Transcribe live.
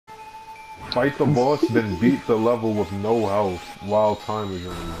Fight the boss, then beat the level with no health while time is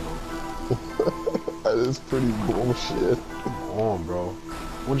running out. That is pretty bullshit. Come on, bro.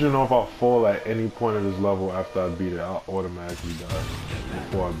 Wouldn't you know if I'll fall at any point of this level after I beat it, I'll automatically die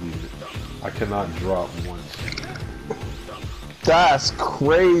before I beat it. I cannot drop once. That's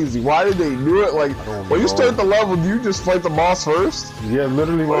crazy. Why did they do it? Like, when you start the level, do you just fight the boss first? Yeah,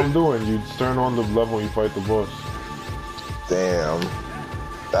 literally what I'm doing. You just turn on the level and you fight the boss. Damn.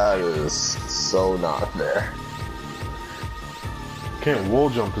 That is so not fair. Can't wall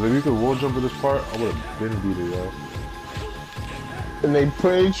jump, because if you could wall jump at this part, I would have been beat it, yo. And they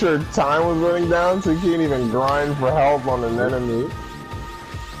made sure time was running down, so you can't even grind for help on an enemy.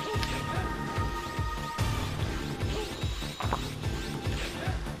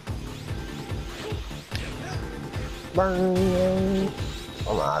 Burn.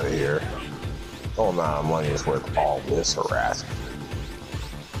 I'm out of here. No amount of money is worth all this harassment.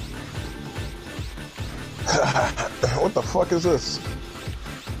 What the fuck is this?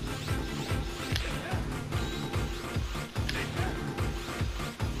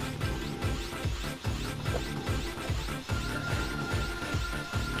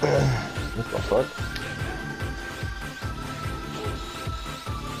 What the fuck?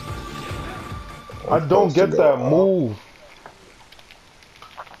 I don't get that move.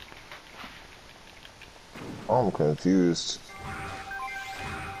 I'm confused.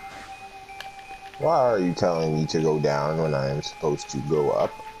 Why are you telling me to go down when I am supposed to go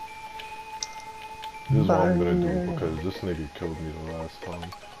up? This is what I'm gonna do because this nigga killed me the last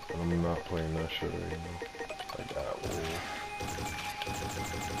time. And I'm not playing that shit right now. Like that.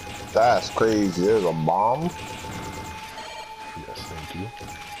 That's crazy. There's a bomb? Yes, thank you.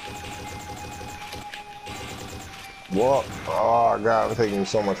 What? Oh god, I'm taking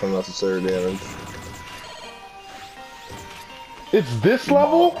so much unnecessary damage. It's this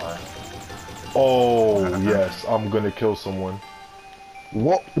level? Oh, yes, I'm gonna kill someone.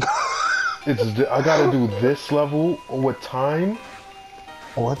 What? I gotta do this level with time?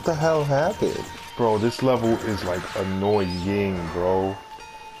 What the hell happened? Bro, this level is like annoying, bro.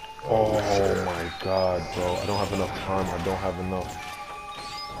 Oh my god, bro. I don't have enough time. I don't have enough.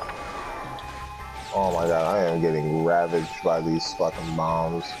 Oh my god, I am getting ravaged by these fucking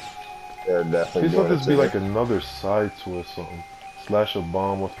bombs. They're definitely Please doing let it this to be me. like another side twist or something. Slash a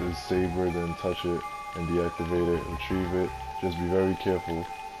bomb with the saber, then touch it and deactivate it, retrieve it. Just be very careful.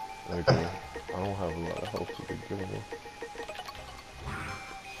 Like, I don't have a lot of health to begin with.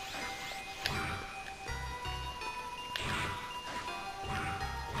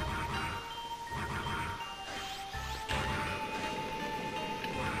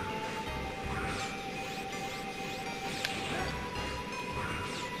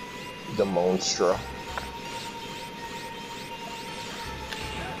 The Monstra.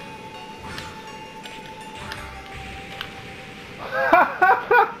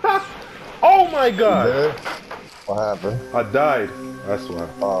 Oh my god! What happened? I died. That's why.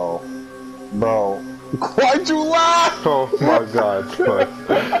 Oh. Bro. Why'd you laugh? Oh my god, son.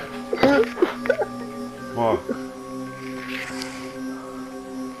 Fuck.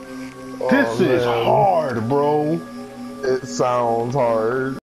 This is hard, bro. It sounds hard.